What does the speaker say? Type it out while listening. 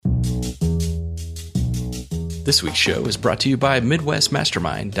This week's show is brought to you by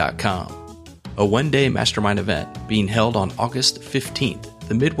MidwestMastermind.com. A one-day mastermind event being held on August 15th,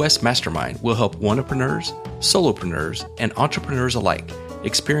 the Midwest Mastermind will help one-upreneurs, solopreneurs, and entrepreneurs alike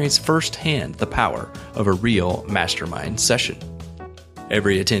experience firsthand the power of a real mastermind session.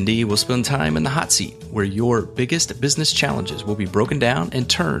 Every attendee will spend time in the hot seat where your biggest business challenges will be broken down and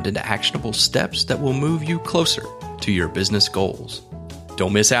turned into actionable steps that will move you closer to your business goals.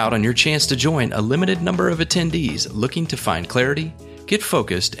 Don't miss out on your chance to join a limited number of attendees looking to find clarity, get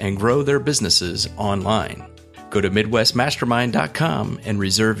focused, and grow their businesses online. Go to MidwestMastermind.com and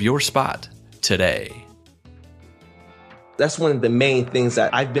reserve your spot today. That's one of the main things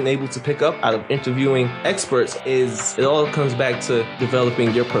that I've been able to pick up out of interviewing experts is it all comes back to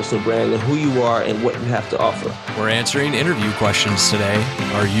developing your personal brand and who you are and what you have to offer. We're answering interview questions today.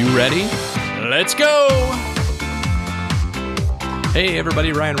 Are you ready? Let's go! Hey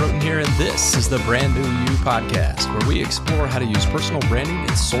everybody, Ryan Roten here, and this is the Brand New You podcast, where we explore how to use personal branding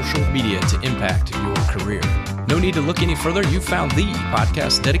and social media to impact your career. No need to look any further. You found the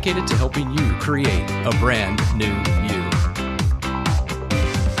podcast dedicated to helping you create a brand new you.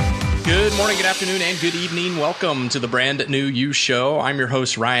 Good morning, good afternoon, and good evening. Welcome to the Brand New You Show. I'm your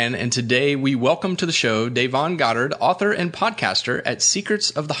host, Ryan, and today we welcome to the show Dayvon Goddard, author and podcaster at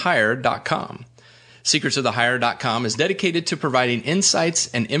secretsofthehire.com. Secretsofthehire.com is dedicated to providing insights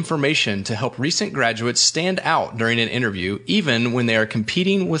and information to help recent graduates stand out during an interview, even when they are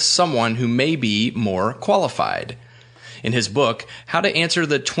competing with someone who may be more qualified. In his book, How to Answer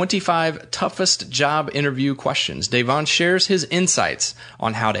the 25 Toughest Job Interview Questions, Dayvon shares his insights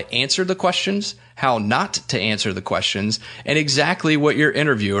on how to answer the questions, how not to answer the questions, and exactly what your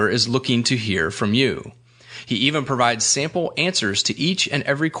interviewer is looking to hear from you. He even provides sample answers to each and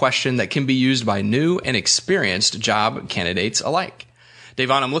every question that can be used by new and experienced job candidates alike.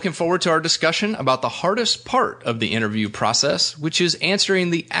 Dayvon, I'm looking forward to our discussion about the hardest part of the interview process, which is answering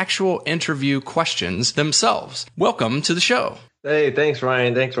the actual interview questions themselves. Welcome to the show. Hey, thanks,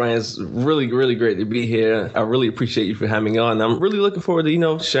 Ryan. It's really, really great to be here. I really appreciate you for having me on. I'm really looking forward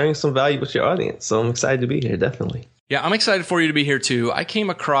to, sharing some value with your audience. So I'm excited to be here, definitely. Yeah, I'm excited for you to be here too. I came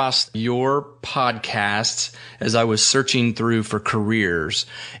across your podcast as I was searching through for careers,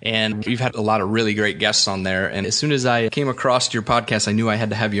 and you've had a lot of really great guests on there. And as soon as I came across your podcast, I knew I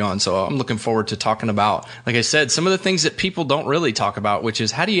had to have you on. So I'm looking forward to talking about, like I said, some of the things that people don't really talk about, which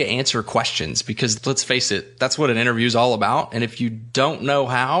is how do you answer questions? Because let's face it, that's what an interview is all about. And if you don't know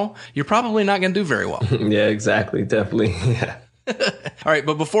how, you're probably not going to do very well. Yeah, exactly. Definitely. Yeah. All right.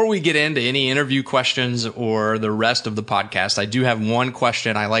 But before we get into any interview questions or the rest of the podcast, I do have one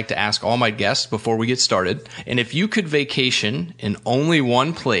question I like to ask all my guests before we get started. And if you could vacation in only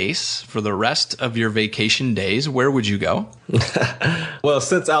one place for the rest of your vacation days, where would you go? Well,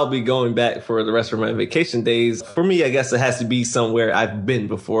 since I'll be going back for the rest of my vacation days, for me, I guess it has to be somewhere I've been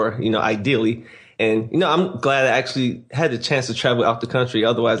before, ideally. And, I'm glad I actually had the chance to travel out the country.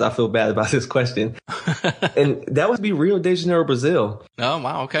 Otherwise, I feel bad about this question. And that would be Rio de Janeiro, Brazil. Oh,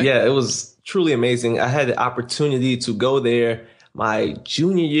 wow. Okay. Yeah, it was truly amazing. I had the opportunity to go there my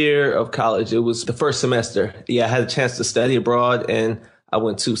junior year of college. It was the first semester. Yeah, I had a chance to study abroad, and I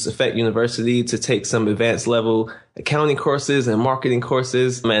went to Safet University to take some advanced level accounting courses and marketing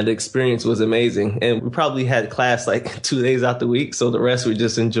courses. Man, the experience was amazing. And we probably had class like 2 days out the week. So the rest were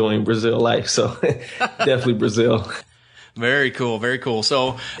just enjoying Brazil life. So definitely Brazil. Very cool. Very cool.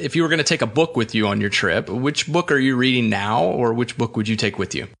 So if you were going to take a book with you on your trip, which book are you reading now, or which book would you take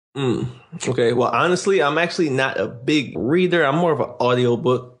with you? Okay. Well, honestly, I'm actually not a big reader. I'm more of an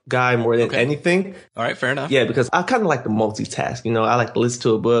audiobook guy more than anything. All right. Fair enough. Yeah, because I kind of like to multitask. I like to listen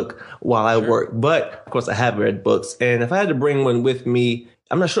to a book while I work. But of course, I have read books. And if I had to bring one with me,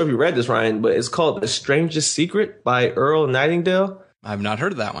 I'm not sure if you read this, Ryan, but it's called The Strangest Secret by Earl Nightingale. I've not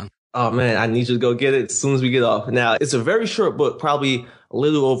heard of that one. Oh, man, I need you to go get it as soon as we get off. Now, it's a very short book, probably a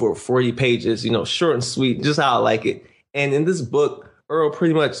little over 40 pages, short and sweet, just how I like it. And in this book, Earl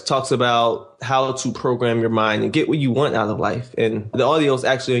pretty much talks about how to program your mind and get what you want out of life. And the audio is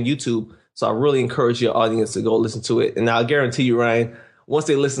actually on YouTube. So I really encourage your audience to go listen to it. And I'll guarantee you, Ryan, once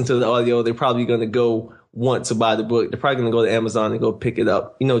they listen to the audio, they're probably going to go want to buy the book. They're probably going to go to Amazon and go pick it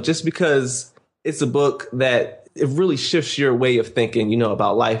up, just because it's a book that it really shifts your way of thinking,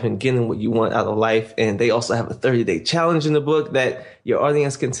 about life and getting what you want out of life. And they also have a 30-day challenge in the book that your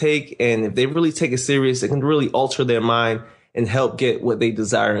audience can take. And if they really take it serious, it can really alter their mind and help get what they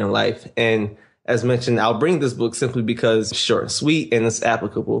desire in life. And as mentioned, I'll bring this book simply because it's short and sweet and it's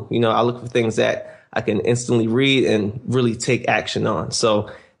applicable. I look for things that I can instantly read and really take action on.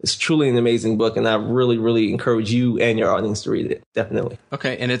 So it's truly an amazing book, and I really, really encourage you and your audience to read it. Definitely.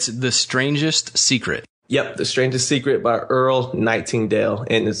 Okay. And it's The Strangest Secret. Yep, The Strangest Secret by Earl Nightingale.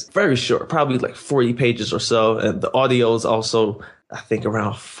 And it's very short, probably like 40 pages or so. And the audio is also, I think,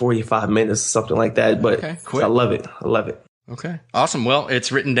 around 45 minutes, something like that. But I love it. I love it. Okay. Awesome. Well,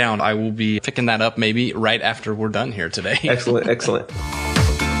 it's written down. I will be picking that up maybe right after we're done here today. Excellent. Excellent.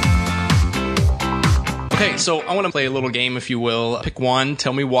 Okay. So I want to play a little game, if you will. Pick one.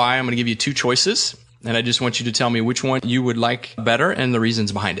 Tell me why. I'm going to give you two choices. And I just want you to tell me which one you would like better and the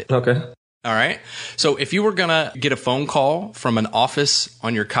reasons behind it. Okay. All right. So if you were going to get a phone call from an office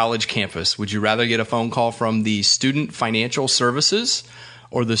on your college campus, would you rather get a phone call from the Student Financial Services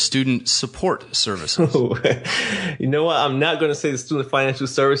or the Student Support Services? You know what? I'm not going to say the Student Financial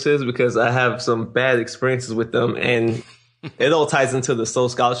Services because I have some bad experiences with them. And it all ties into the Soul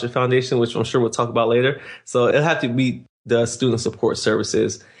Scholarship Foundation, which I'm sure we'll talk about later. So it'll have to be the Student Support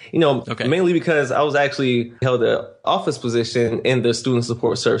Services. Mainly because I was actually held an office position in the Student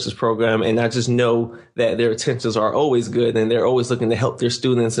Support Services program. And I just know that their intentions are always good and they're always looking to help their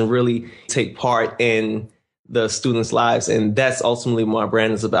students and really take part in the students' lives. And that's ultimately what my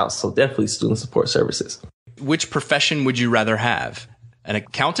brand is about. So definitely Student Support Services. Which profession would you rather have? An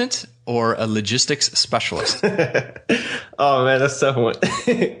accountant or a logistics specialist? Oh, man, that's a tough one.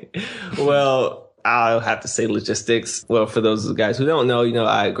 Well, I'll have to say logistics. Well, for those guys who don't know,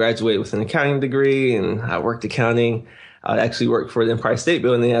 I graduated with an accounting degree and I worked accounting. I actually worked for the Empire State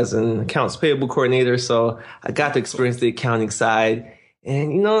Building as an accounts payable coordinator. So I got to experience the accounting side.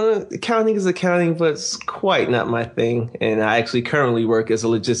 And, accounting is accounting, but it's quite not my thing. And I actually currently work as a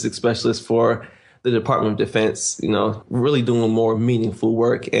logistics specialist for the Department of Defense, really doing more meaningful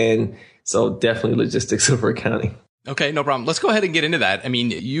work. And so definitely logistics over accounting. Okay, no problem. Let's go ahead and get into that. I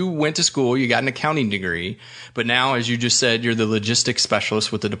mean, you went to school, you got an accounting degree, but now, as you just said, you're the logistics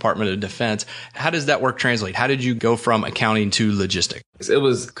specialist with the Department of Defense. How does that work translate? How did you go from accounting to logistics? It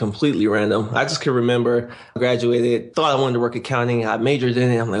was completely random. I just can remember I graduated, thought I wanted to work accounting. I majored in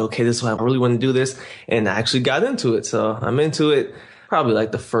it. I'm like, okay, this is why I really want to do this. And I actually got into it. So I'm into it. Probably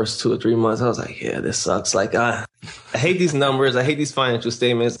like the first 2 or 3 months. I was like, yeah, this sucks. Like, I hate these numbers. I hate these financial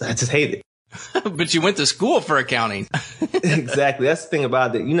statements. I just hate it. But you went to school for accounting. Exactly. That's the thing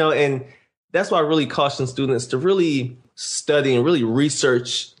about it, and that's why I really caution students to really study and really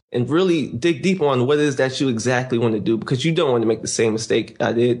research and really dig deep on what it is that you exactly want to do, because you don't want to make the same mistake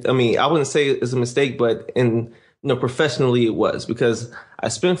I did. I mean, I wouldn't say it's a mistake, but professionally it was, because I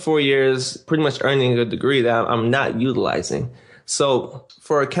spent 4 years pretty much earning a degree that I'm not utilizing. So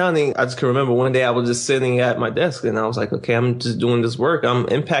for accounting, I just can remember one day I was just sitting at my desk and I was like, okay, I'm just doing this work. I'm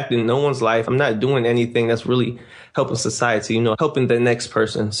impacting no one's life. I'm not doing anything that's really helping society, helping the next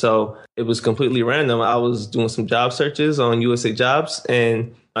person. So it was completely random. I was doing some job searches on USA Jobs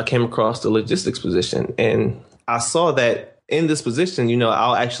and I came across the logistics position. And I saw that in this position,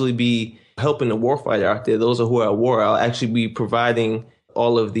 I'll actually be helping the warfighter out there. Those who are at war, I'll actually be providing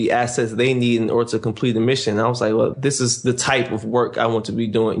all of the assets they need in order to complete the mission. And I was like, well, this is the type of work I want to be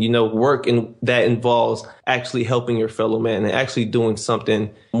doing, work that involves actually helping your fellow man and actually doing something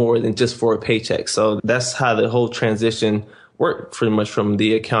more than just for a paycheck. So that's how the whole transition worked, pretty much from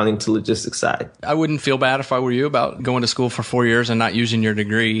the accounting to logistics side. I wouldn't feel bad if I were you about going to school for 4 years and not using your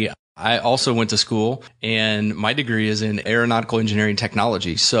degree. I also went to school and my degree is in aeronautical engineering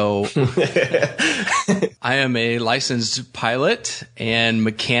technology. So I am a licensed pilot and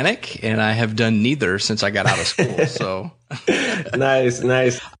mechanic, and I have done neither since I got out of school. So Nice.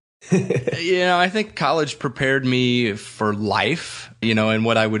 I think college prepared me for life, and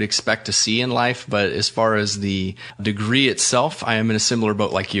what I would expect to see in life. But as far as the degree itself, I am in a similar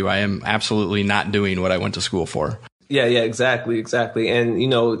boat like you. I am absolutely not doing what I went to school for. Yeah, exactly.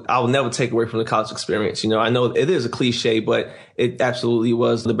 And, I'll never take away from the college experience. I know it is a cliche, but it absolutely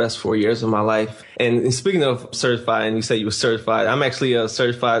was the best 4 years of my life. And speaking of certified, and you said you were certified, I'm actually a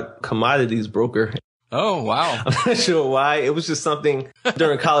certified commodities broker. Oh, wow. I'm not sure why. It was just something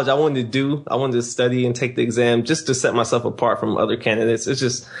during college I wanted to do. I wanted to study and take the exam just to set myself apart from other candidates. It's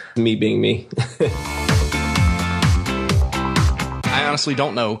just me being me. I honestly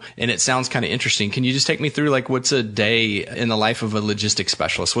don't know, and it sounds kind of interesting. Can you just take me through, what's a day in the life of a logistics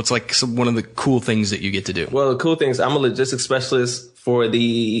specialist? What's one of the cool things that you get to do? Well, the cool things, I'm a logistics specialist for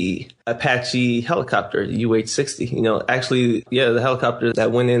the Apache helicopter, UH-60. Actually, the helicopter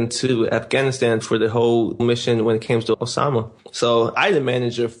that went into Afghanistan for the whole mission when it came to Osama. So I'm the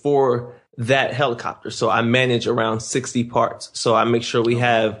manager for that helicopter. So I manage around 60 parts. So I make sure we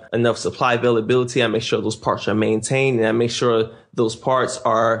have enough supply availability. I make sure those parts are maintained, and I make sure those parts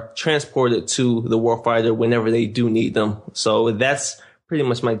are transported to the warfighter whenever they do need them. So that's pretty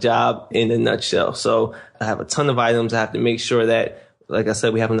much my job in a nutshell. So I have a ton of items. I have to make sure that like I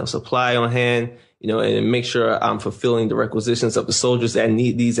said, we have enough supply on hand, and make sure I'm fulfilling the requisitions of the soldiers that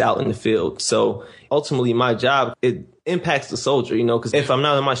need these out in the field. So ultimately my job, it impacts the soldier, because if I'm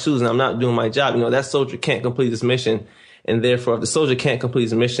not in my shoes and I'm not doing my job, that soldier can't complete his mission. And therefore, if the soldier can't complete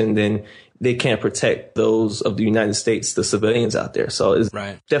his mission, then they can't protect those of the United States, the civilians out there. So it's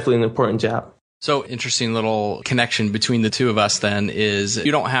definitely an important job. So interesting little connection between the two of us then is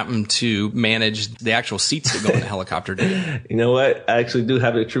you don't happen to manage the actual seats that go in the helicopter, do you? You know what? I actually do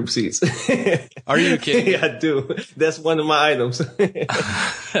have the troop seats. Are you kidding? Yeah, I do. That's one of my items.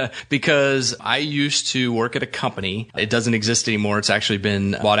 Because I used to work at a company. It doesn't exist anymore. It's actually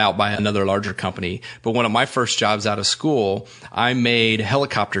been bought out by another larger company. But one of my first jobs out of school, I made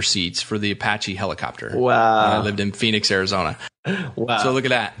helicopter seats for the Apache helicopter. Wow. When I lived in Phoenix, Arizona. Wow. So look at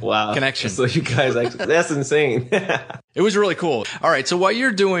that. Wow. Connection. So you guys actually, that's insane. It was really cool. All right. So while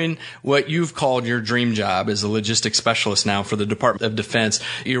you're doing what you've called your dream job as a logistics specialist now for the Department of Defense,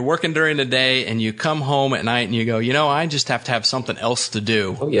 you're working during the day and you come home at night and you go, I just have to have something else to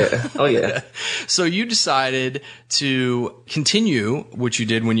do. Oh, yeah. Oh, yeah. So you decided to continue what you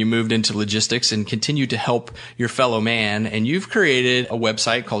did when you moved into logistics and continue to help your fellow man. And you've created a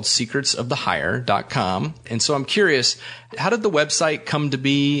website called secretsofthehire.com. And so I'm curious, how did the website come to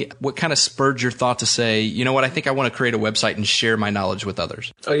be? What kind of spurred your thought to say, you know what, I think I want to create a website and share my knowledge with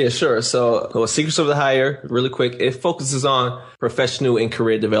others? Oh, yeah, sure. So Secrets of the Hire, really quick, it focuses on professional and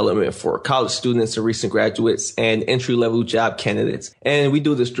career development for college students and recent graduates and entry-level job candidates. And we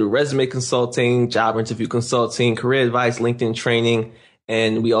do this through resume consulting, job interview consulting, career advice, LinkedIn training,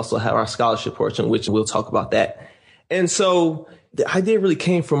 and we also have our scholarship portion, which we'll talk about that. And so the idea really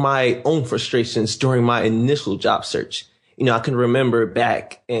came from my own frustrations during my initial job search. I can remember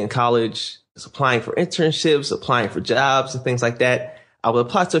back in college, applying for internships, applying for jobs and things like that. I would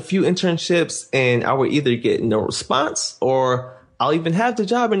apply to a few internships and I would either get no response or I'll even have the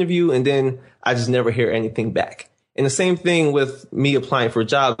job interview and then I just never hear anything back. And the same thing with me applying for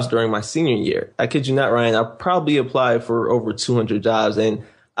jobs during my senior year. I kid you not, Ryan, I probably applied for over 200 jobs and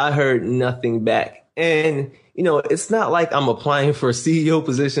I heard nothing back. And it's not like I'm applying for CEO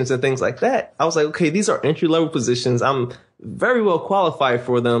positions and things like that. I was like, okay, these are entry-level positions. I'm very well qualified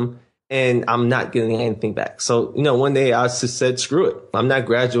for them, and I'm not getting anything back. So, one day I just said, screw it. I'm not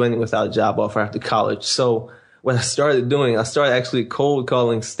graduating without a job offer after college. So what I started doing, I started actually cold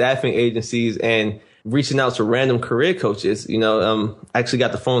calling staffing agencies and reaching out to random career coaches. I actually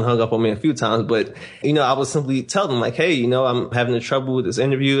got the phone hung up on me a few times, but, I would simply tell them like, hey, I'm having trouble with this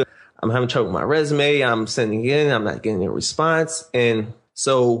interview. I'm having trouble with my resume. I'm sending it in. I'm not getting a response. And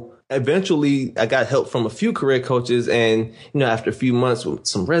so eventually I got help from a few career coaches. And, after a few months with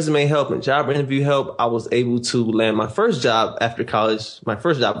some resume help and job interview help, I was able to land my first job after college, my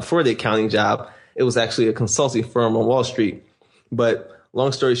first job before the accounting job. It was actually a consulting firm on Wall Street. But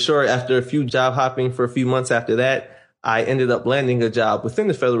long story short, after a few job hopping for a few months after that, I ended up landing a job within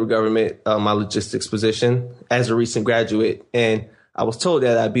the federal government, my logistics position as a recent graduate. And I was told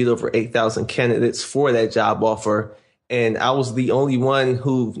that I beat over 8,000 candidates for that job offer. And I was the only one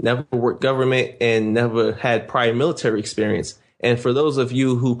who never worked government and never had prior military experience. And for those of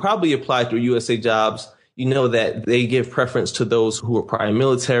you who probably applied through USA Jobs, you know that they give preference to those who are prior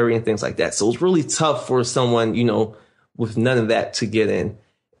military and things like that. So it's really tough for someone, with none of that to get in.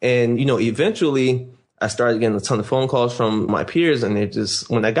 And, eventually I started getting a ton of phone calls from my peers. And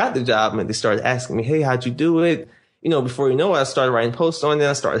when I got the job, they started asking me, hey, how'd you do it? Before you know it, I started writing posts on it.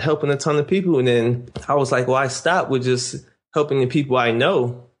 I started helping a ton of people. And then I was like, well, I stopped with just helping the people I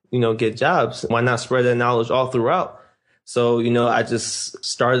know, get jobs. Why not spread that knowledge all throughout? So, I just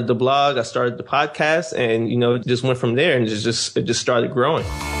started the blog. I started the podcast and, it just went from there and it just started growing.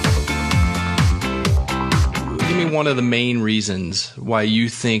 Give me one of the main reasons why you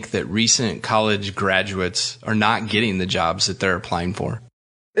think that recent college graduates are not getting the jobs that they're applying for.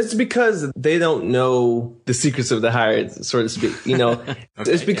 It's because they don't know the secrets of the hire, so to speak. Okay,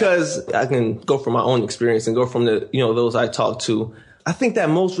 it's because I can go from my own experience and go from those I talk to. I think that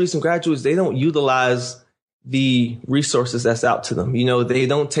most recent graduates, they don't utilize the resources that's out to them. They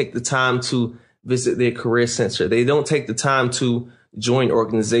don't take the time to visit their career center. They don't take the time to join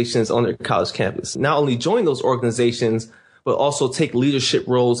organizations on their college campus. Not only join those organizations, but also take leadership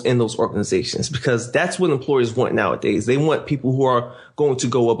roles in those organizations, because that's what employers want nowadays. They want people who are going to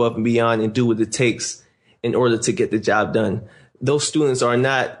go above and beyond and do what it takes in order to get the job done. Those students are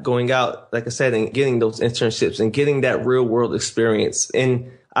not going out, like I said, and getting those internships and getting that real world experience.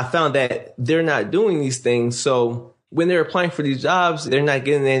 And I found that they're not doing these things. So when they're applying for these jobs, they're not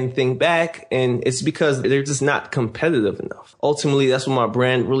getting anything back. And it's because they're just not competitive enough. Ultimately, that's what my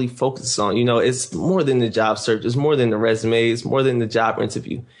brand really focuses on. It's more than the job search. It's more than the resume. It's more than the job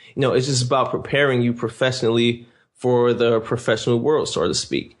interview. It's just about preparing you professionally for the professional world, so to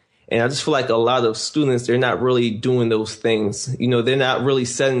speak. And I just feel like a lot of students, they're not really doing those things. They're not really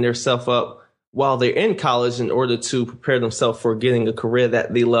setting themselves up while they're in college in order to prepare themselves for getting a career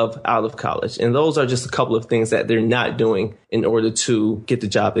that they love out of college. And those are just a couple of things that they're not doing in order to get the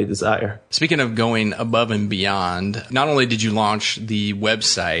job they desire. Speaking of going above and beyond, not only did you launch the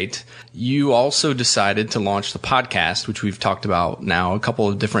website, you also decided to launch the podcast, which we've talked about now a couple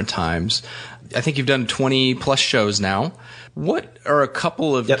of different times. I think you've done 20 plus shows now. What are a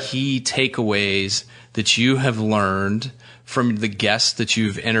couple of key takeaways that you have learned from the guests that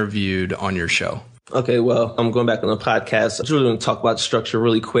you've interviewed on your show? Okay, well, I'm going back on the podcast. I'm really going to talk about the structure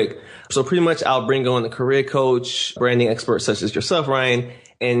really quick. So pretty much I'll bring on a career coach, branding experts such as yourself, Ryan.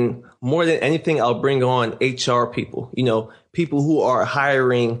 And more than anything, I'll bring on HR people, people who are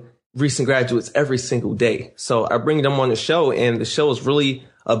hiring recent graduates every single day. So I bring them on the show, and the show is really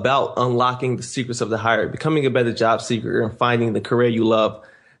about unlocking the secrets of the hire, becoming a better job seeker, and finding the career you love.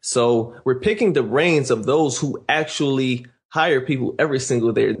 So we're picking the brains of those who actually hire people every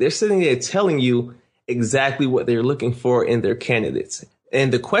single day. They're sitting there telling you exactly what they're looking for in their candidates.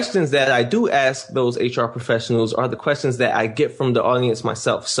 And the questions that I do ask those HR professionals are the questions that I get from the audience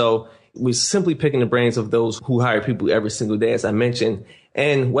myself. So we're simply picking the brains of those who hire people every single day, as I mentioned.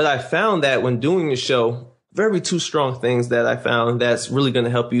 And what I found that when doing the show, very two strong things that I found that's really going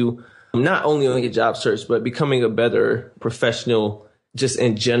to help you not only on your job search, but becoming a better professional just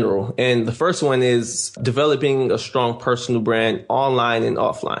in general. And the first one is developing a strong personal brand online and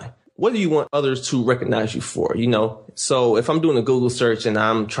offline. What do you want others to recognize you for? So if I'm doing a Google search and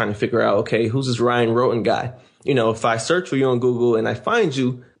I'm trying to figure out, okay, who's this Ryan Roten guy? If I search for you on Google and I find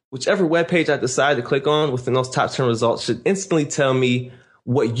you, whichever webpage I decide to click on within those top 10 results should instantly tell me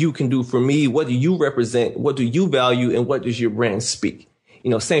what you can do for me. What do you represent? What do you value? And what does your brand speak?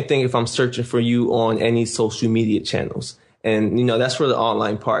 Same thing if I'm searching for you on any social media channels. And, that's for the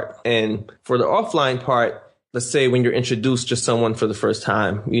online part. And for the offline part, let's say when you're introduced to someone for the first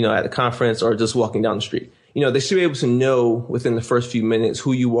time, at a conference or just walking down the street, they should be able to know within the first few minutes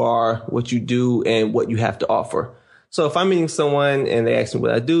who you are, what you do, and what you have to offer. So if I'm meeting someone and they ask me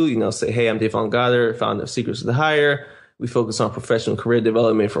what I do, say, hey, I'm Dayvon Goddard, founder of Secrets of the Hire. We focus on professional career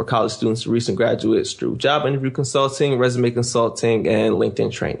development for college students and recent graduates through job interview consulting, resume consulting, and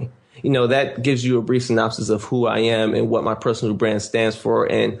LinkedIn training. That gives you a brief synopsis of who I am and what my personal brand stands for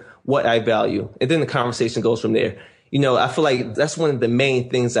and what I value. And then the conversation goes from there. I feel like that's one of the main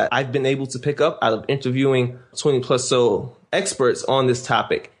things that I've been able to pick up out of interviewing 20 plus so experts on this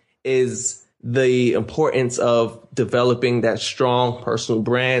topic is the importance of developing that strong personal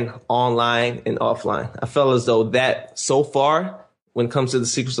brand online and offline. I felt as though that so far, when it comes to the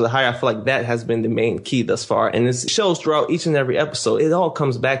secrets of the hire, I feel like that has been the main key thus far. And it shows throughout each and every episode. It all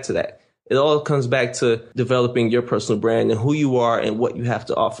comes back to that. It all comes back to developing your personal brand and who you are and what you have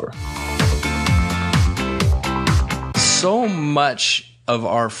to offer. So much of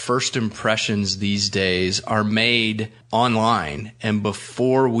our first impressions these days are made online and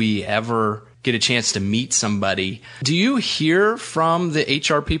before we ever get a chance to meet somebody. Do you hear from the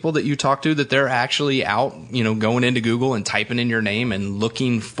HR people that you talk to that they're actually out, going into Google and typing in your name and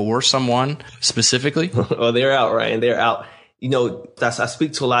looking for someone specifically? Oh, they're out, right? And they're out. I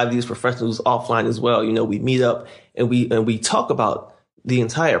speak to a lot of these professionals offline as well. We meet up and we talk about the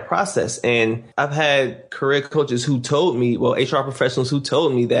entire process. And I've had career coaches who told me, HR professionals who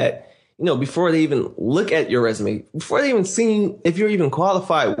told me that, before they even look at your resume, before they even see if you're even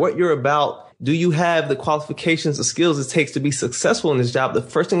qualified, what you're about, do you have the qualifications, the skills it takes to be successful in this job? The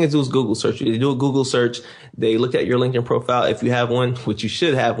first thing they do is Google search. They do a Google search. They look at your LinkedIn profile, if you have one, which you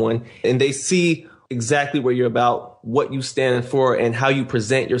should have one, and they see exactly what you're about, what you stand for, and how you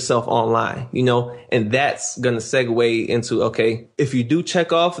present yourself online, and that's going to segue into, okay, if you do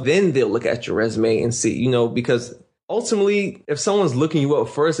check off, then they'll look at your resume and see, because ultimately, if someone's looking you up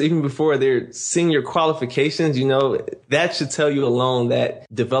first, even before they're seeing your qualifications, that should tell you alone that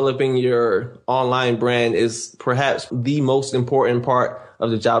developing your online brand is perhaps the most important part of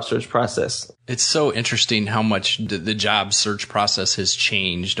the job search process. It's so interesting how much the job search process has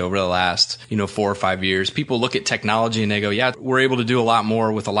changed over the last, 4 or 5 years. People look at technology and they go, yeah, we're able to do a lot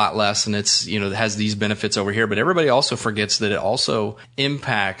more with a lot less. And it's, it has these benefits over here. But everybody also forgets that it also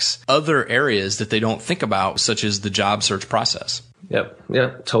impacts other areas that they don't think about, such as the job search process.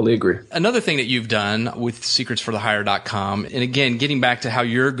 Yep. Totally agree. Another thing that you've done with secretsforthehire.com, and again, getting back to how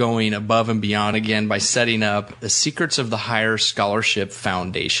you're going above and beyond again by setting up the Secrets of the Hire Scholarship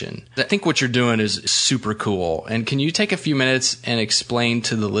Foundation. I think what you're doing is super cool. And can you take a few minutes and explain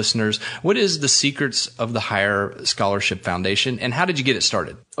to the listeners, what is the Secrets of the Hire Scholarship Foundation and how did you get it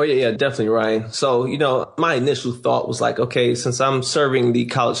started? Oh, yeah, definitely, Ryan. So, my initial thought was like, okay, since I'm serving the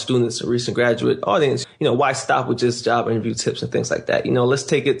college students and recent graduate audience, why stop with just job interview tips and things like that? Let's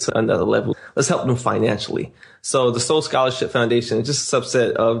take it to another level. Let's help them financially. So the Soul Scholarship Foundation is just a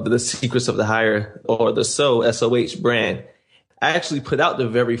subset of the Secrets of the Hire or the SOH brand. I actually put out the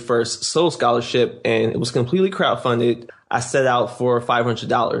very first Soul Scholarship and it was completely crowdfunded. I set out for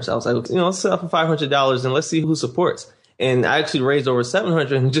 $500. I was like, let's set out for $500 and let's see who supports. And I actually raised over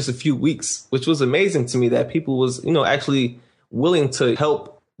 $700 in just a few weeks, which was amazing to me that people was, actually willing to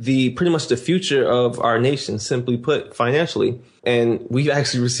help pretty much the future of our nation, simply put, financially. And we've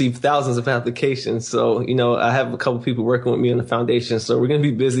actually received thousands of applications. So, I have a couple people working with me on the foundation. So we're going to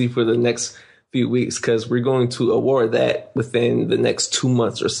be busy for the next few weeks because we're going to award that within the next 2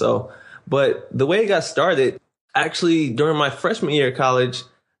 months or so. But the way it got started, actually, during my freshman year of college,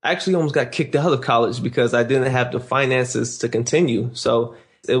 I actually almost got kicked out of college because I didn't have the finances to continue. So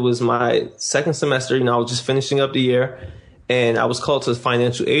it was my second semester. I was just finishing up the year and I was called to the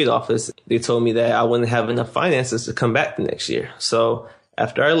financial aid office. They told me that I wouldn't have enough finances to come back the next year. So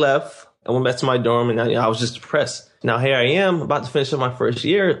after I left, I went back to my dorm and I was just depressed. Now here I am about to finish up my first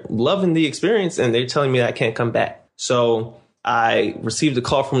year, loving the experience, and they're telling me that I can't come back. So I received a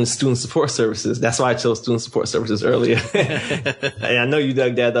call from the Student Support Services. That's why I chose Student Support Services earlier. And I know you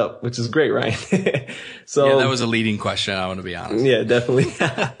dug that up, which is great, Ryan. So yeah, that was a leading question, I want to be honest. Yeah, definitely.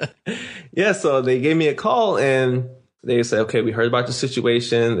 Yeah, so they gave me a call and they said, okay, we heard about the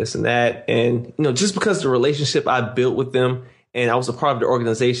situation, this and that. And, just because of the relationship I built with them and I was a part of the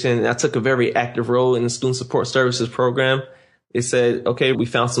organization and I took a very active role in the Student Support Services program, they said, okay, we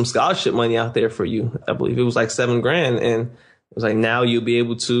found some scholarship money out there for you. I believe it was like $7,000. And it was like, now you'll be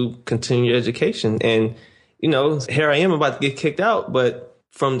able to continue your education. And, here I am about to get kicked out. But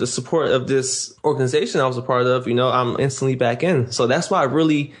from the support of this organization I was a part of, I'm instantly back in. So that's why I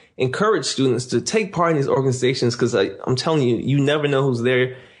really encourage students to take part in these organizations, because I'm telling you, you never know who's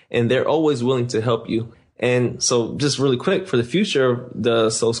there and they're always willing to help you. And so just really quick, for the future of the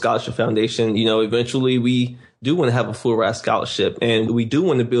Soul Scholarship Foundation, eventually we do want to have a full ride scholarship and we do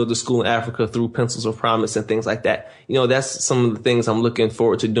want to build a school in Africa through Pencils of Promise and things like that. That's some of the things I'm looking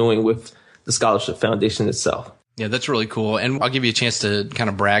forward to doing with the Scholarship Foundation itself. Yeah, that's really cool. And I'll give you a chance to kind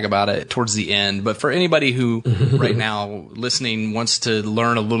of brag about it towards the end. But for anybody who right now listening wants to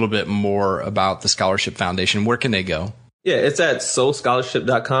learn a little bit more about the Scholarship Foundation, where can they go? Yeah, it's at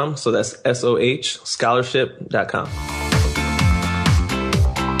soulscholarship.com. So that's SOH scholarship.com.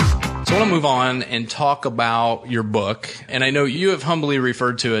 So I want to move on and talk about your book. And I know you have humbly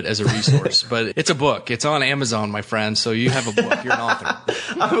referred to it as a resource, but it's a book. It's on Amazon, my friend. So you have a book. You're an author.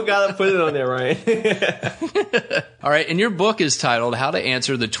 I forgot to put it on there, Ryan. All right. And your book is titled How to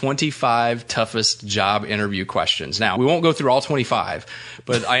Answer the 25 Toughest Job Interview Questions. Now, we won't go through all 25,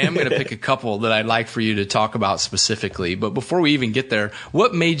 but I am going to pick a couple that I'd like for you to talk about specifically. But before we even get there,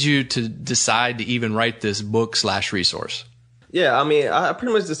 what made you to decide to even write this book/resource? Yeah, I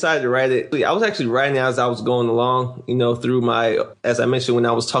pretty much decided to write it. I was actually writing as I was going along, through as I mentioned, when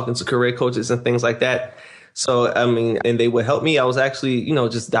I was talking to career coaches and things like that. So, and they would help me. I was actually,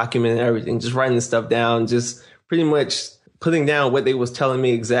 just documenting everything, just writing this stuff down, just pretty much putting down what they was telling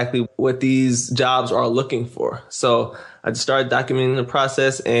me exactly what these jobs are looking for. So I just started documenting the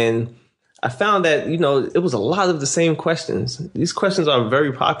process and I found that, it was a lot of the same questions. These questions are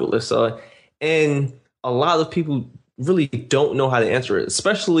very popular. So, and a lot of people really don't know how to answer it,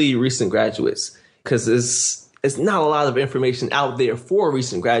 especially recent graduates, because it's not a lot of information out there for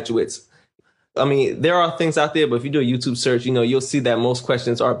recent graduates. There are things out there, but if you do a YouTube search, you'll see that most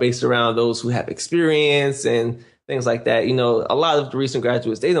questions are based around those who have experience and things like that. A lot of the recent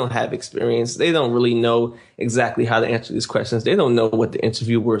graduates, they don't have experience. They don't really know exactly how to answer these questions. They don't know what the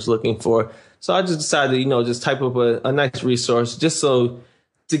interviewer is looking for. So I just decided to, just type up a nice resource just to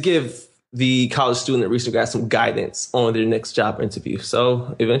give the college student that recently got some guidance on their next job interview.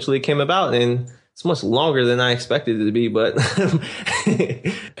 So eventually it came about and it's much longer than I expected it to be, but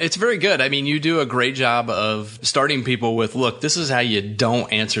it's very good. You do a great job of starting people with, look, this is how you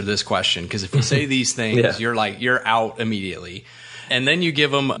don't answer this question. Because if you say these things, you're out immediately. And then you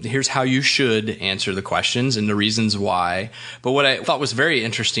give them, here's how you should answer the questions and the reasons why. But what I thought was very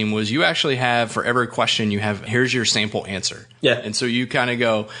interesting was you actually have, for every question, you have, here's your sample answer. Yeah. And so you kind of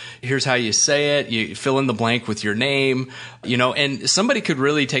go, here's how you say it. You fill in the blank with your name, and somebody could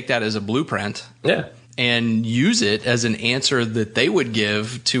really take that as a blueprint. Yeah. And use it as an answer that they would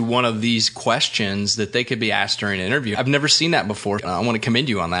give to one of these questions that they could be asked during an interview. I've never seen that before. I want to commend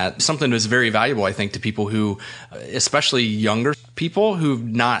you on that. Something that's very valuable, I think, to people who, especially younger people who've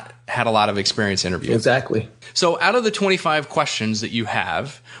not had a lot of experience interviewing. Exactly. So out of the 25 questions that you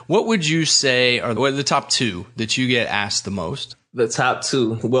have, what would you say are the top 2 that you get asked the most? The top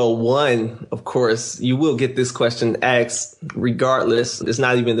 2. Well, one, of course, you will get this question asked regardless. It's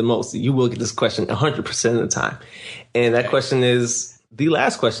not even the most. You will get this question 100% of the time. And that question is the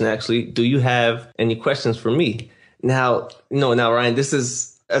last question, actually. Do you have any questions for me? Now, Ryan, I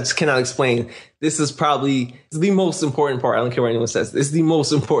just cannot explain. This is probably the most important part. I don't care what anyone says. It's the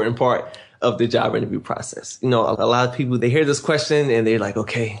most important part of the job interview process. A lot of people, they hear this question and they're like,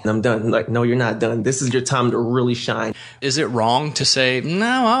 okay, I'm done. Like, no, you're not done. This is your time to really shine. Is it wrong to say,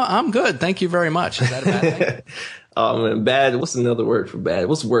 no, I'm good, thank you very much? Is that a bad thing? Oh man, bad. What's another word for bad?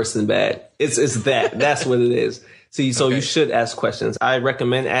 What's worse than bad? It's that. That's what it is. See, so You should ask questions. I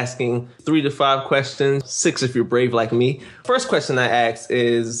recommend asking 3 to 5 questions, 6 if you're brave like me. First question I ask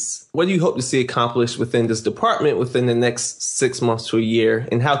is, what do you hope to see accomplished within this department within the next 6 months to a year?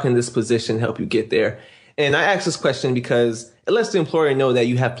 And how can this position help you get there? And I ask this question because it lets the employer know that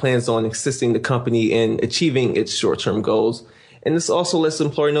you have plans on assisting the company in achieving its short-term goals. And this also lets the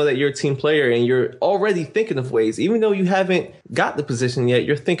employer know that you're a team player and you're already thinking of ways, even though you haven't got the position yet,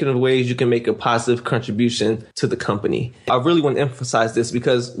 you're thinking of ways you can make a positive contribution to the company. I really want to emphasize this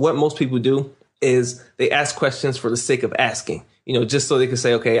because what most people do is they ask questions for the sake of asking, just so they can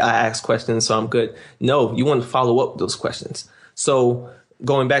say, okay, I asked questions, so I'm good. No, you want to follow up with those questions. So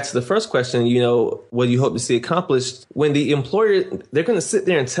going back to the first question, what do you hope to see accomplished? When the employer, they're going to sit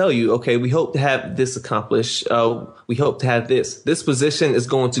there and tell you, okay, we hope to have this accomplished. We hope to have this. This position is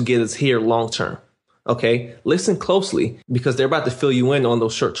going to get us here long term. Okay, listen closely because they're about to fill you in on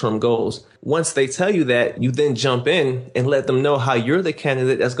those short-term goals. Once they tell you that, you then jump in and let them know how you're the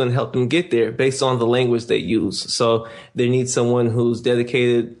candidate that's going to help them get there based on the language they use. So they need someone who's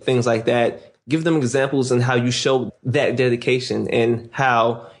dedicated, things like that. Give them examples on how you show that dedication and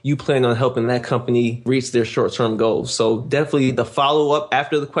how you plan on helping that company reach their short-term goals. So definitely the follow-up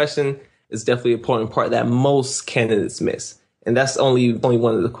after the question is definitely an important part that most candidates miss. And that's only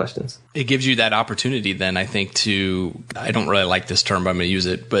one of the questions. It gives you that opportunity then, I think, I don't really like this term, but I'm going to use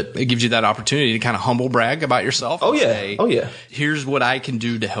it, but it gives you that opportunity to kind of humble brag about yourself. Say, here's what I can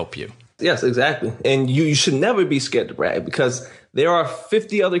do to help you. Yes, exactly. And you should never be scared to brag because there are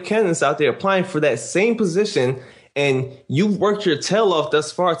 50 other candidates out there applying for that same position. And you've worked your tail off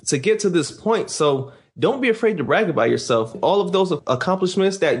thus far to get to this point. So don't be afraid to brag about yourself. All of those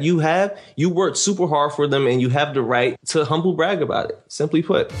accomplishments that you have, you worked super hard for them and you have the right to humble brag about it. Simply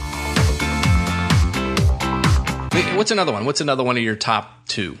put. What's another one? What's another one of your top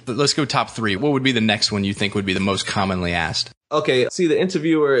 2? Let's go top 3. What would be the next one you think would be the most commonly asked? Okay. See, the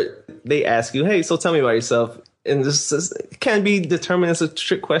interviewer, they ask you, hey, so tell me about yourself. And this can be determined as a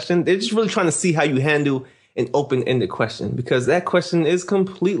trick question. They're just really trying to see how you handle an open-ended question because that question is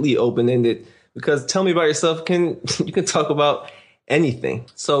completely open-ended. Because tell me about yourself, you can talk about anything.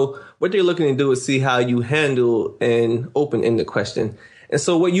 So what they're looking to do is see how you handle an open-ended question. And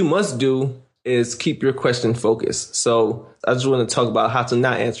so what you must do is keep your question focused. So I just want to talk about how to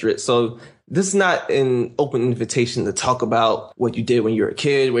not answer it. So this is not an open invitation to talk about what you did when you were a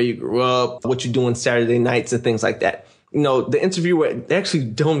kid, where you grew up, what you do on Saturday nights and things like that. The interviewer, they actually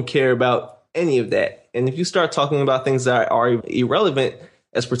don't care about any of that. And if you start talking about things that are irrelevant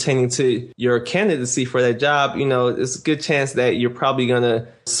as pertaining to your candidacy for that job, it's a good chance that you're probably going to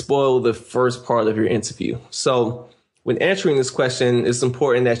spoil the first part of your interview. So when answering this question, it's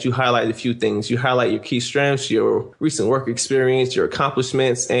important that you highlight a few things. You highlight your key strengths, your recent work experience, your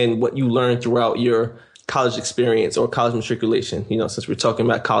accomplishments, and what you learned throughout your college experience or college matriculation, since we're talking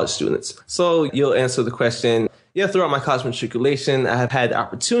about college students. So you'll answer the question, throughout my college matriculation, I have had the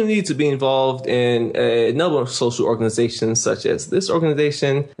opportunity to be involved in a number of social organizations such as this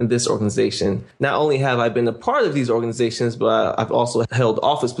organization and this organization. Not only have I been a part of these organizations, but I've also held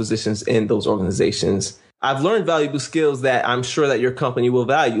office positions in those organizations. I've learned valuable skills that I'm sure that your company will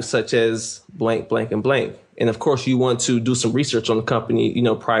value, such as blank, blank, and blank. And of course, you want to do some research on the company,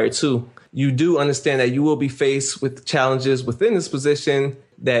 prior to. You do understand that you will be faced with challenges within this position,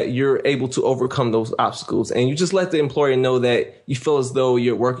 that you're able to overcome those obstacles. And you just let the employer know that you feel as though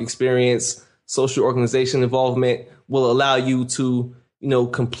your work experience social organization involvement will allow you to,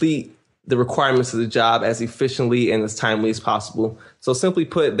 complete the requirements of the job as efficiently and as timely as possible. So simply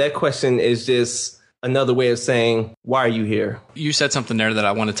put, that question is just another way of saying, why are you here? You said something there that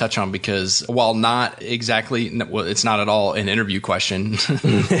I want to touch on because while not exactly, well, it's not at all an interview question,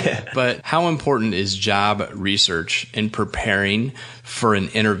 but how important is job research in preparing for an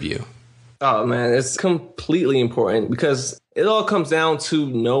interview? Oh, man, it's completely important because it all comes down to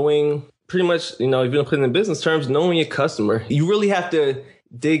knowing pretty much, if you're going to put it in business terms, knowing your customer. You really have to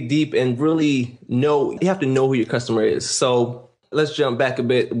dig deep and really know, you have to know who your customer is. So let's jump back a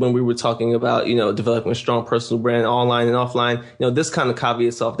bit when we were talking about, developing a strong personal brand online and offline. This kind of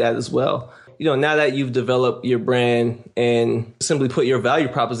caveats off that as well. Now that you've developed your brand and simply put your value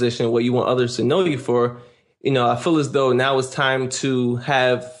proposition, what you want others to know you for, I feel as though now it's time to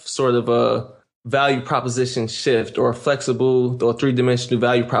have sort of a value proposition shift or a flexible or three-dimensional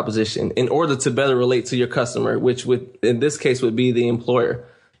value proposition in order to better relate to your customer, which would, in this case, would be the employer.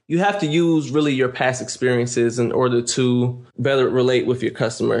 You have to use really your past experiences in order to better relate with your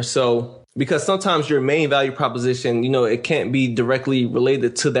customer. So, because sometimes your main value proposition, it can't be directly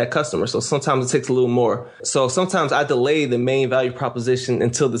related to that customer. So sometimes it takes a little more. So sometimes I delay the main value proposition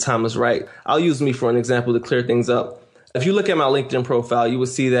until the time is right. I'll use me for an example to clear things up. If you look at my LinkedIn profile, you will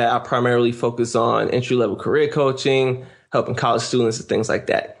see that I primarily focus on entry-level career coaching, helping college students and things like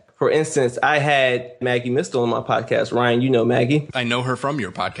that. For instance, I had Maggie Mistel on my podcast. Ryan, you know Maggie. I know her from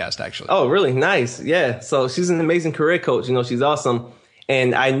your podcast, actually. Oh, really? Nice. Yeah. So she's an amazing career coach. She's awesome.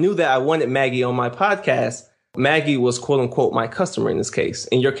 And I knew that I wanted Maggie on my podcast. Maggie was, quote unquote, my customer in this case.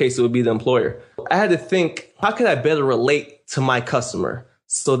 In your case, it would be the employer. I had to think, how could I better relate to my customer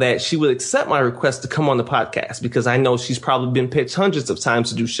so that she would accept my request to come on the podcast? Because I know she's probably been pitched hundreds of times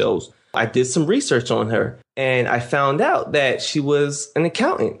to do shows. I did some research on her and I found out that she was an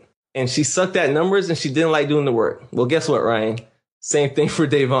accountant and she sucked at numbers and she didn't like doing the work. Well, guess what, Ryan? Same thing for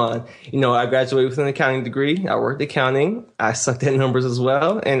Dayvon. I graduated with an accounting degree. I worked accounting. I sucked at numbers as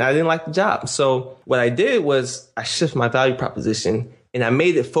well, and I didn't like the job. So what I did was I shifted my value proposition and I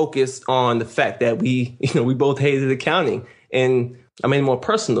made it focus on the fact that we both hated accounting, and I made it more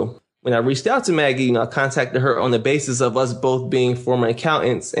personal. When I reached out to Maggie, I contacted her on the basis of us both being former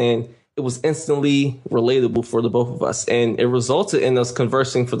accountants, and it was instantly relatable for the both of us. And it resulted in us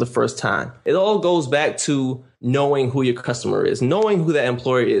conversing for the first time. It all goes back to knowing who your customer is, knowing who that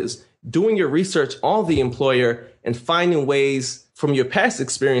employer is, doing your research on the employer and finding ways from your past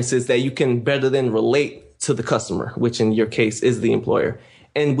experiences that you can better then relate to the customer, which in your case is the employer.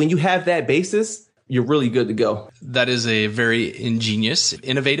 And when you have that basis, you're really good to go. That is a very ingenious,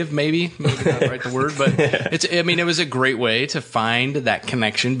 innovative, maybe not right the word, but it was a great way to find that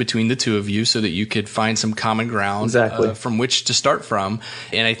connection between the two of you so that you could find some common ground exactly. From which to start from.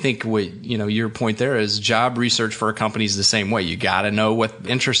 And I think your point there is job research for a company is the same way. You got to know what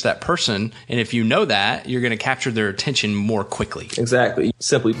interests that person. And if you know that, you're going to capture their attention more quickly. Exactly.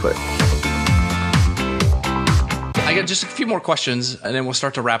 Simply put. I got just a few more questions and then we'll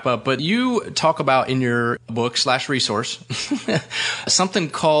start to wrap up. But you talk about in your book / resource something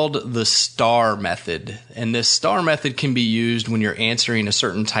called the STAR method. And this STAR method can be used when you're answering a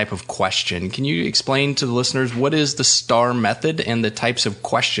certain type of question. Can you explain to the listeners what is the STAR method and the types of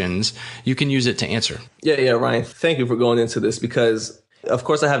questions you can use it to answer? Yeah, Ryan. Thank you for going into this because, of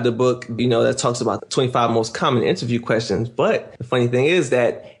course, I have the book, that talks about the 25 most common interview questions. But the funny thing is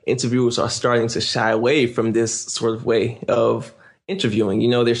that interviewers are starting to shy away from this sort of way of interviewing.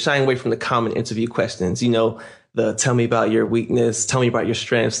 They're shying away from the common interview questions. The tell me about your weakness, tell me about your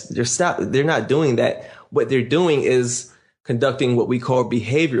strengths. They're not doing that. What they're doing is conducting what we call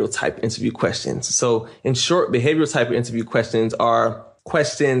behavioral type interview questions. So in short, behavioral type interview questions are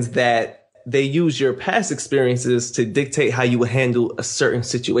questions that they use your past experiences to dictate how you would handle a certain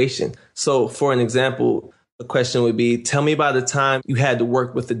situation. So for an example, the question would be, tell me about the time you had to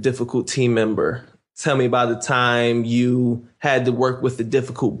work with a difficult team member. Tell me about the time you had to work with a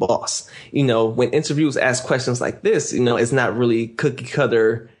difficult boss. When interviewers ask questions like this, it's not really cookie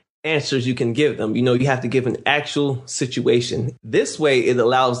cutter answers you can give them. You have to give an actual situation. This way, it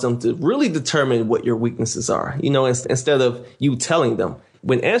allows them to really determine what your weaknesses are, instead of you telling them.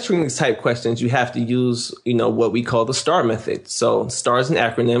 When answering these type questions, you have to use, what we call the STAR method. So STAR is an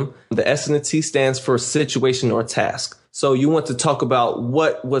acronym. The S and the T stands for situation or task. So you want to talk about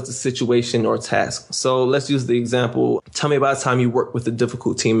what was the situation or task. So let's use the example. Tell me about a time you worked with a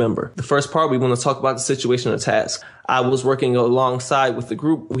difficult team member. The first part, we want to talk about the situation or task. I was working alongside with the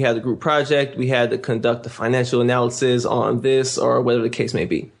group. We had a group project. We had to conduct a financial analysis on this or whatever the case may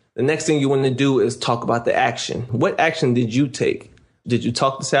be. The next thing you want to do is talk about the action. What action did you take? Did you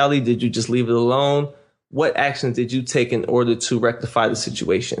talk to Sally? Did you just leave it alone? What actions did you take in order to rectify the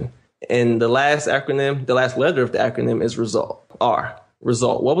situation? And the last letter of the acronym is RESULT. R.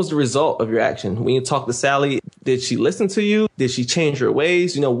 Result. What was the result of your action? When you talked to Sally, did she listen to you? Did she change her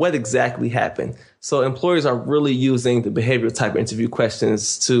ways? What exactly happened? So employers are really using the behavioral type interview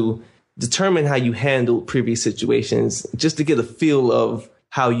questions to determine how you handled previous situations, just to get a feel of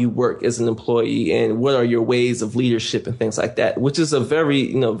how you work as an employee and what are your ways of leadership and things like that, which is a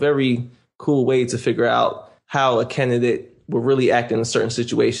very, very cool way to figure out how a candidate will really act in a certain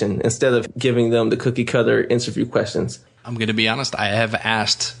situation instead of giving them the cookie cutter interview questions. I'm going to be honest. I have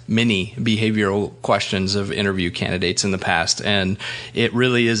asked many behavioral questions of interview candidates in the past, and it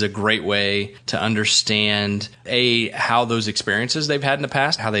really is a great way to understand, how those experiences they've had in the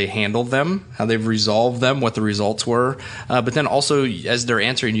past, how they handled them, how they've resolved them, what the results were. But then also, as they're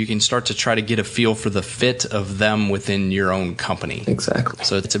answering, you can start to try to get a feel for the fit of them within your own company. Exactly.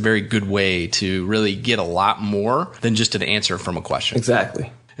 So it's a very good way to really get a lot more than just an answer from a question.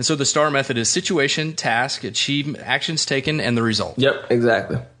 Exactly. And so the STAR method is situation, task, achievement, actions taken, and the result. Yep,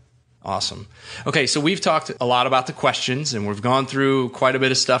 exactly. Awesome. Okay, so we've talked a lot about the questions, and we've gone through quite a bit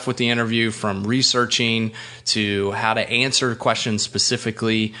of stuff with the interview, from researching to how to answer questions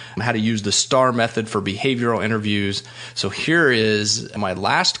specifically, how to use the STAR method for behavioral interviews. So here is my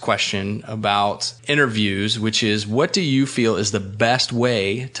last question about interviews, which is, what do you feel is the best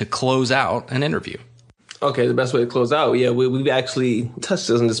way to close out an interview? Okay, the best way to close out. Yeah, we've actually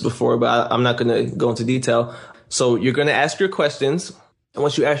touched on this before, but I'm not going to go into detail. So you're going to ask your questions. And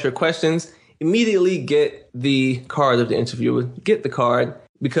once you ask your questions, immediately get the card of the interviewer. Get the card,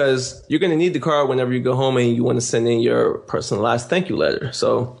 because you're going to need the card whenever you go home and you want to send in your personalized thank you letter.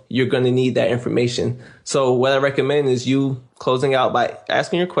 So you're going to need that information. So what I recommend is you closing out by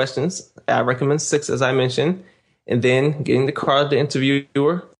asking your questions. I recommend 6, as I mentioned, and then getting the card of the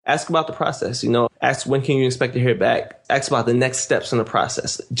interviewer. Ask about the process, ask when can you expect to hear back. Ask about the next steps in the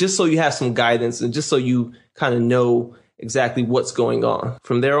process, just so you have some guidance and just so you kind of know exactly what's going on.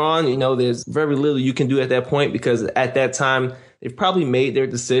 From there on, there's very little you can do at that point, because at that time, they've probably made their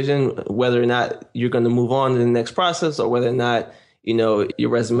decision whether or not you're going to move on to the next process, or whether or not, your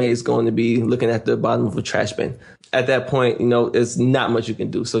resume is going to be looking at the bottom of a trash bin. At that point, there's not much you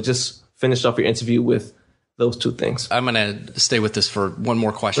can do. So just finish off your interview with those 2 things. I'm going to stay with this for one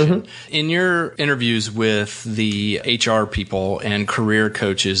more question. Mm-hmm. In your interviews with the HR people and career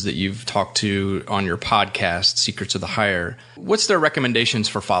coaches that you've talked to on your podcast, Secrets of the Hire, what's their recommendations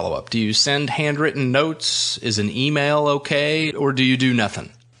for follow-up? Do you send handwritten notes? Is an email okay? Or do you do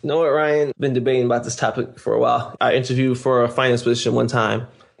nothing? You know what, Ryan? I've been debating about this topic for a while. I interviewed for a finance position one time.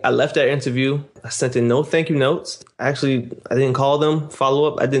 I left that interview. I sent in no thank you notes. I didn't call them, follow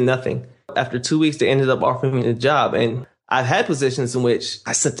up. I did nothing. After 2 weeks, they ended up offering me the job. And I've had positions in which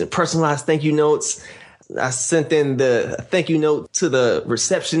I sent in personalized thank you notes. I sent in the thank you note to the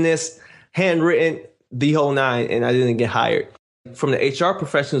receptionist, handwritten, the whole 9, and I didn't get hired. From the HR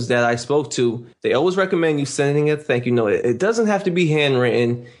professionals that I spoke to, they always recommend you sending a thank you note. It doesn't have to be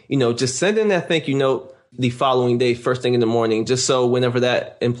handwritten. Just send in that thank you note the following day, first thing in the morning, just so whenever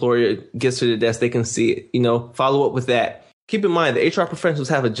that employer gets to the desk, they can see it. Follow up with that. Keep in mind, the HR professionals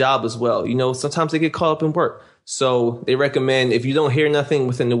have a job as well. Sometimes they get caught up in work. So they recommend, if you don't hear nothing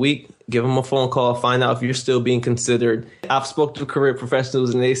within the week, give them a phone call, find out if you're still being considered. I've spoken to career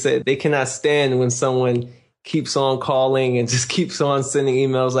professionals and they said they cannot stand when someone keeps on calling and just keeps on sending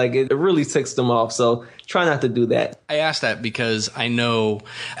emails. Like, it really ticks them off. So try not to do that. I asked that because I know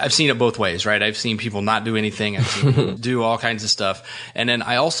I've seen it both ways, right? I've seen people not do anything. I've seen people do all kinds of stuff. And then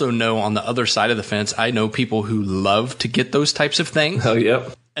I also know on the other side of the fence, I know people who love to get those types of things. Oh,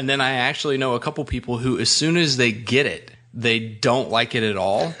 yep. And then I actually know a couple people who, as soon as they get it, they don't like it at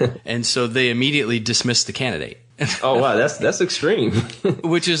all. And so they immediately dismiss the candidate. Oh, wow. That's extreme.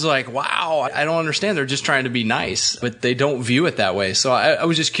 Which is like, wow, I don't understand. They're just trying to be nice, but they don't view it that way. So I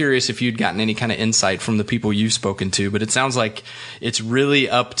was just curious if you'd gotten any kind of insight from the people you've spoken to, but it sounds like it's really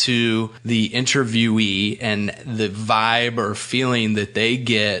up to the interviewee and the vibe or feeling that they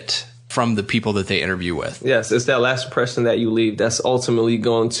get from the people that they interview with. Yes, it's that last impression that you leave that's ultimately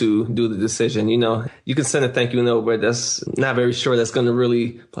going to do the decision. You can send a thank you note, but that's not very sure that's going to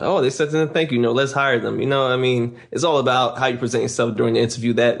really, they sent in a thank you note, let's hire them. It's all about how you present yourself during the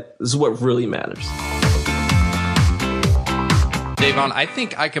interview. That is what really matters. Dayvon, I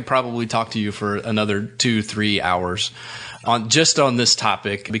think I could probably talk to you for another 2-3 hours on this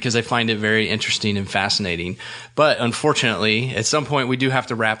topic, because I find it very interesting and fascinating. But unfortunately, at some point we do have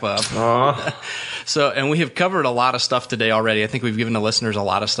to wrap up. So, and we have covered a lot of stuff today already. I think we've given the listeners a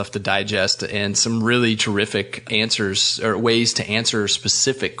lot of stuff to digest and some really terrific answers or ways to answer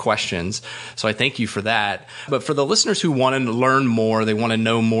specific questions. So I thank you for that. But for the listeners who want to learn more, they want to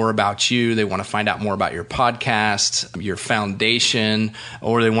know more about you, they want to find out more about your podcast, your foundation,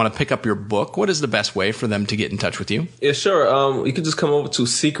 or they want to pick up your book, what is the best way for them to get in touch with you? Yeah, sure. You can just come over to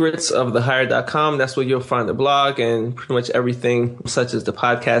secretsofthehire.com. That's where you'll find the blog and pretty much everything such as the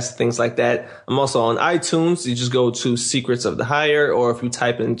podcast, things like that. I'm also on iTunes. You just go to Secrets of the Hire, or if you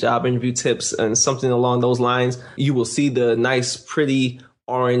type in job interview tips and something along those lines, you will see the nice, pretty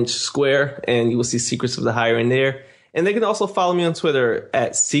orange square, and you will see Secrets of the Hire in there. And they can also follow me on Twitter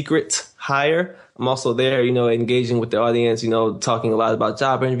at Secret Hire. I'm also there, engaging with the audience, talking a lot about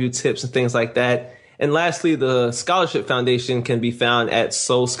job interview tips and things like that. And lastly, the Scholarship Foundation can be found at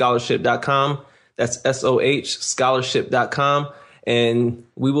sohscholarship.com. That's SOH scholarship.com. And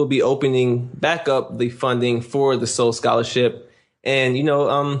we will be opening back up the funding for the Soul Scholarship. And,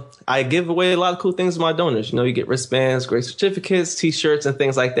 I give away a lot of cool things to my donors. You get wristbands, great certificates, T-shirts, and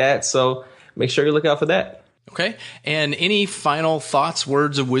things like that. So make sure you look out for that. Okay. And any final thoughts,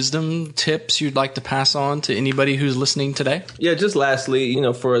 words of wisdom, tips you'd like to pass on to anybody who's listening today? Yeah, just lastly,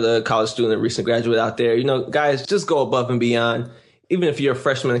 for the college student, recent graduate out there, guys, just go above and beyond. Even if you're a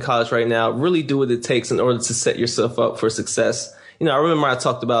freshman in college right now, really do what it takes in order to set yourself up for success. I remember I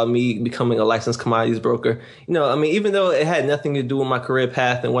talked about me becoming a licensed commodities broker. Even though it had nothing to do with my career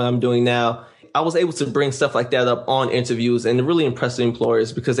path and what I'm doing now, I was able to bring stuff like that up on interviews and really impress the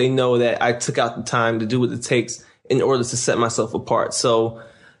employers because they know that I took out the time to do what it takes in order to set myself apart. So,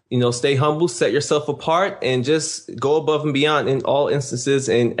 stay humble, set yourself apart, and just go above and beyond in all instances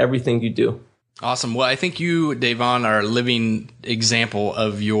in everything you do. Awesome. Well, I think you, Dayvon, are a living example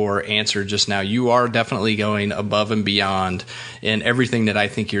of your answer just now. You are definitely going above and beyond in everything that I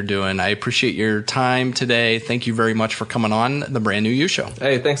think you're doing. I appreciate your time today. Thank you very much for coming on the Brand New You Show.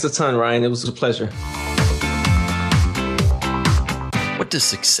 Hey, thanks a ton, Ryan. It was a pleasure. What does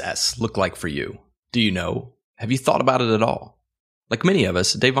success look like for you? Do you know? Have you thought about it at all? Like many of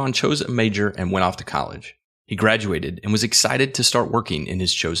us, Dayvon chose a major and went off to college. He graduated and was excited to start working in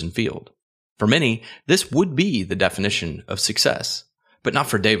his chosen field. For many, this would be the definition of success, but not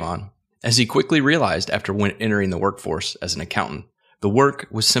for Dayvon, as he quickly realized after entering the workforce as an accountant, the work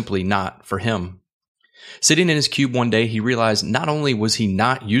was simply not for him. Sitting in his cube one day, he realized not only was he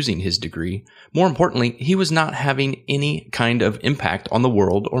not using his degree, more importantly, he was not having any kind of impact on the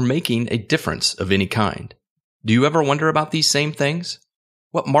world or making a difference of any kind. Do you ever wonder about these same things?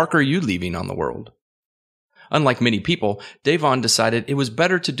 What mark are you leaving on the world? Unlike many people, Dayvon decided it was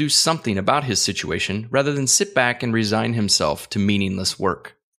better to do something about his situation rather than sit back and resign himself to meaningless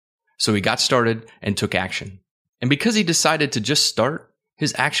work. So he got started and took action. And because he decided to just start,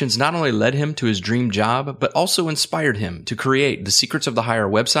 his actions not only led him to his dream job, but also inspired him to create the Secrets of the Hire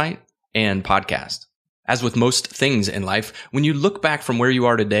website and podcast. As with most things in life, when you look back from where you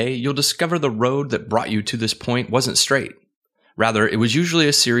are today, you'll discover the road that brought you to this point wasn't straight. Rather, it was usually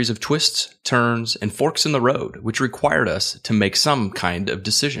a series of twists, turns, and forks in the road, which required us to make some kind of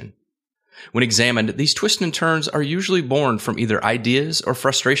decision. When examined, these twists and turns are usually born from either ideas or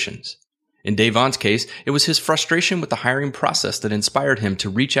frustrations. In Dayvon's case, it was his frustration with the hiring process that inspired him to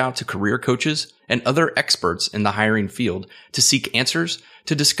reach out to career coaches and other experts in the hiring field to seek answers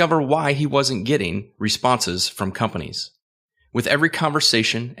to discover why he wasn't getting responses from companies. With every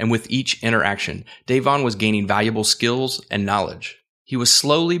conversation and with each interaction, Dayvon was gaining valuable skills and knowledge. He was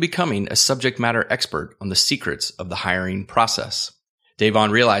slowly becoming a subject matter expert on the secrets of the hiring process.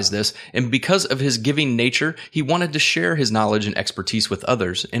 Dayvon realized this, and because of his giving nature, he wanted to share his knowledge and expertise with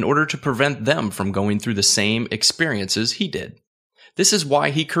others in order to prevent them from going through the same experiences he did. This is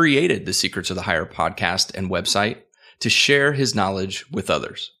why he created the Secrets of the Hire podcast and website, to share his knowledge with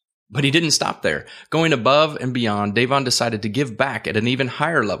others. But he didn't stop there. Going above and beyond, Dayvon decided to give back at an even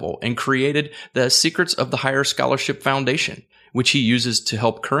higher level and created the Secrets of the Hire Scholarship Foundation, which he uses to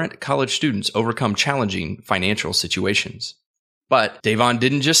help current college students overcome challenging financial situations. But Dayvon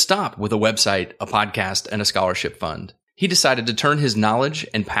didn't just stop with a website, a podcast, and a scholarship fund. He decided to turn his knowledge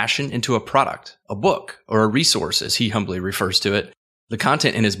and passion into a product, a book, or a resource, as he humbly refers to it. The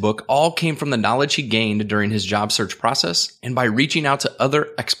content in his book all came from the knowledge he gained during his job search process and by reaching out to other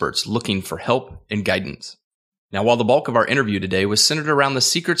experts looking for help and guidance. Now, while the bulk of our interview today was centered around the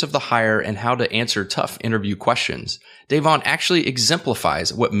secrets of the hire and how to answer tough interview questions, Dayvon actually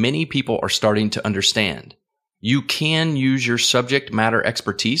exemplifies what many people are starting to understand. You can use your subject matter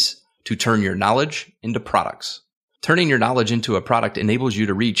expertise to turn your knowledge into products. Turning your knowledge into a product enables you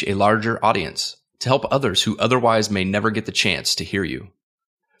to reach a larger audience, to help others who otherwise may never get the chance to hear you.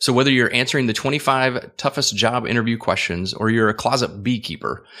 So whether you're answering the 25 toughest job interview questions or you're a closet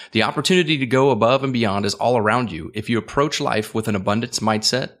beekeeper, the opportunity to go above and beyond is all around you if you approach life with an abundance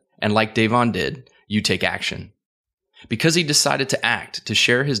mindset and, like Dayvon did, you take action. Because he decided to act, to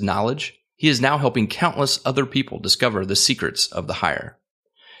share his knowledge, he is now helping countless other people discover the secrets of the hire.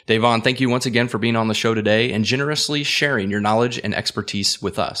 Dayvon, thank you once again for being on the show today and generously sharing your knowledge and expertise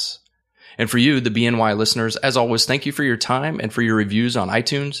with us. And for you, the BNY listeners, as always, thank you for your time and for your reviews on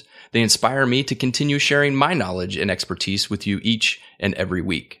iTunes. They inspire me to continue sharing my knowledge and expertise with you each and every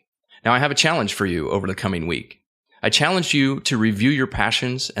week. Now, I have a challenge for you over the coming week. I challenge you to review your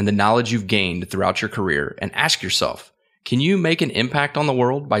passions and the knowledge you've gained throughout your career and ask yourself, can you make an impact on the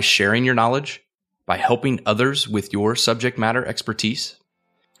world by sharing your knowledge, by helping others with your subject matter expertise?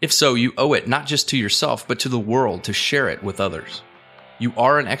 If so, you owe it not just to yourself, but to the world to share it with others. You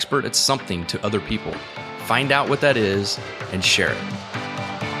are an expert at something to other people. Find out what that is and share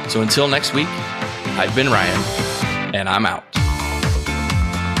it. So until next week, I've been Ryan, and I'm out.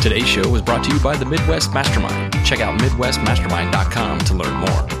 Today's show was brought to you by the Midwest Mastermind. Check out MidwestMastermind.com to learn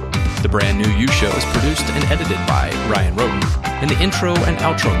more. The Brand New You Show is produced and edited by Ryan Roden, and the intro and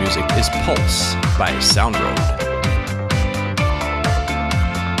outro music is Pulse by SoundRoad.